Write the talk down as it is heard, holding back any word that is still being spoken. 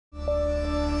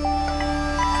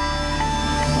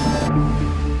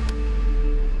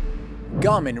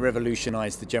Garmin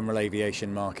revolutionised the general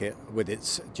aviation market with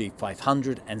its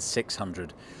G500 and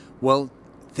 600. Well,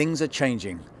 things are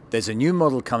changing. There's a new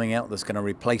model coming out that's going to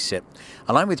replace it.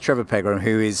 And I'm with Trevor Pegrum,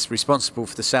 who is responsible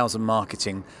for the sales and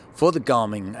marketing for the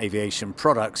Garmin aviation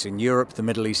products in Europe, the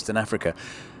Middle East and Africa.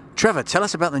 Trevor, tell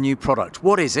us about the new product.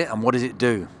 What is it and what does it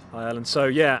do? Hi Alan. So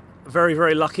yeah, very,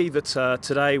 very lucky that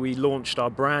today we launched our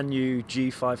brand new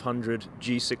G500,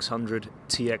 G600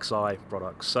 TXI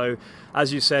products. So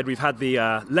as you said, we've had the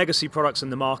legacy products in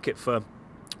the market for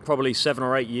probably 7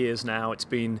 or 8 years now. It's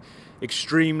been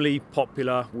extremely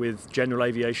popular with general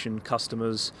aviation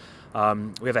customers.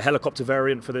 We have a helicopter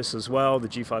variant for this as well, the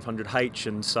G500H,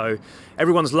 and so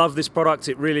everyone's loved this product.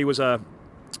 It really was a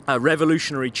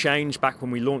revolutionary change back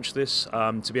when we launched this,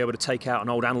 to be able to take out an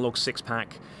old analog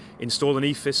 6-pack, install an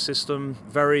EFIS system,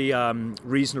 very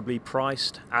reasonably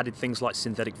priced, added things like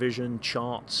synthetic vision,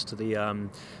 charts to the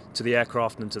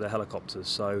aircraft and to the helicopters.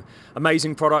 So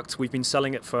amazing product. We've been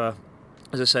selling it for,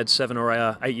 as I said, 7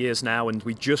 or 8 years now, and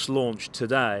we just launched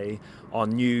today our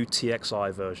new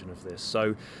TXI version of this.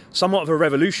 So somewhat of a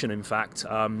revolution, in fact,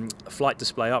 a flight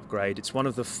display upgrade. It's one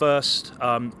of the first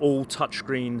all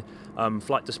touchscreen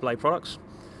flight display products.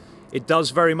 It does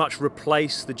very much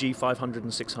replace the G500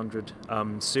 and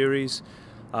 600 series.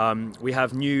 We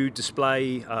have new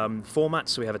display formats,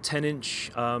 so we have a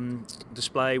 10-inch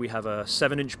display, we have a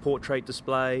 7-inch portrait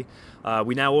display.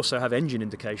 We now also have engine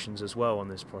indications as well on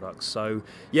this product. So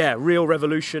yeah, real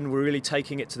revolution. We're really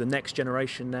taking it to the next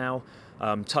generation now.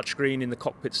 Touchscreen in the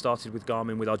cockpit started with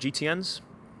Garmin with our GTNs.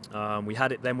 We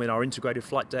had it then with our integrated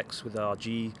flight decks with our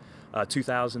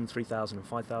G2000, 3000 and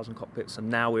 5000 cockpits, and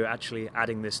now we're actually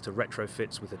adding this to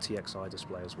retrofits with a TXI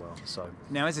display as well. So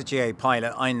now, as a GA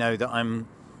pilot, I know that I'm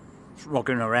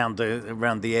rocking around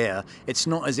the air. It's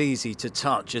not as easy to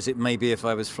touch as it may be if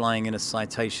I was flying in a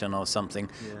Citation or something.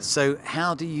 Yeah. So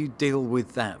how do you deal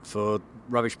with that for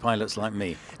rubbish pilots like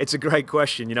me? It's a great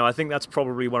question. You know, I think that's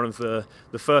probably one of the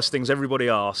first things everybody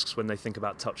asks when they think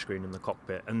about touchscreen in the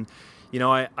cockpit. And you know,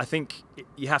 I think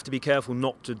you have to be careful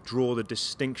not to draw the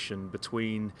distinction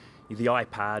between the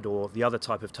iPad or the other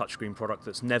type of touchscreen product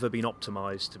that's never been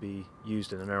optimized to be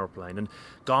used in an aeroplane. And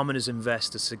Garmin has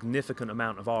invested a significant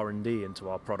amount of R&D into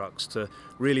our products to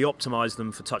really optimize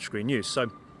them for touchscreen use. So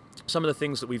some of the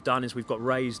things that we've done is we've got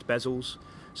raised bezels,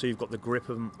 so you've got the grip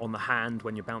on the hand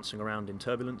when you're bouncing around in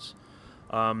turbulence.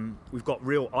 We've got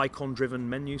real icon-driven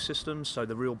menu systems, so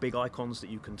the real big icons that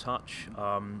you can touch.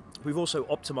 We've also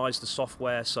optimized the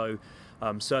software, so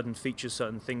certain features,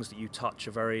 certain things that you touch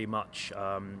are very much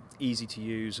easy to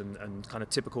use and kind of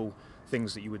typical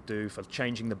things that you would do for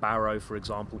changing the barrow, for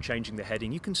example, changing the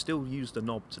heading. You can still use the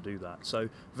knob to do that. So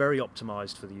very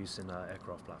optimized for the use in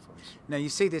aircraft platforms. Now you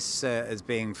see this as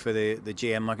being for the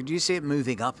GM market. Do you see it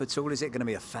moving up at all? Is it going to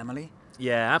be a family?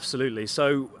 Yeah, absolutely.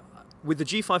 So with the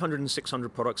G500 and 600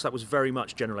 products, that was very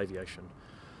much general aviation.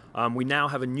 We now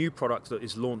have a new product that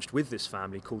is launched with this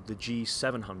family called the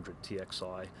G700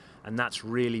 TXI, and that's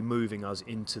really moving us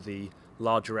into the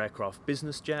larger aircraft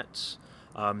business jets,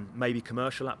 maybe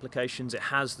commercial applications. It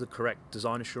has the correct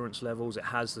design assurance levels, it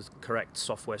has the correct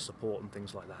software support and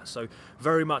things like that. So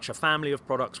very much a family of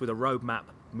products with a roadmap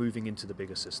moving into the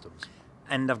bigger systems.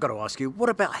 And I've got to ask you, what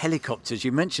about helicopters?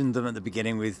 You mentioned them at the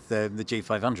beginning with the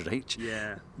G500H.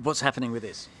 Yeah. What's happening with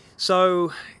this?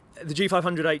 So the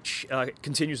G500H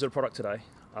continues the product today.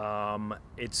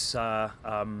 It's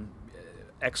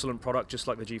excellent product, just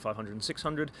like the G500 and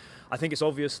 600. I think it's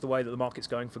obvious the way that the market's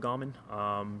going for Garmin.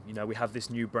 You know, we have this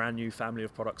brand new family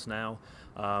of products now.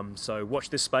 So watch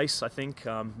this space. I think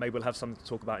maybe we'll have something to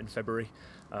talk about in February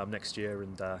next year,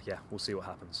 and yeah, we'll see what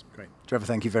happens. Great. Trevor,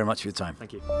 thank you very much for your time.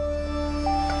 Thank you.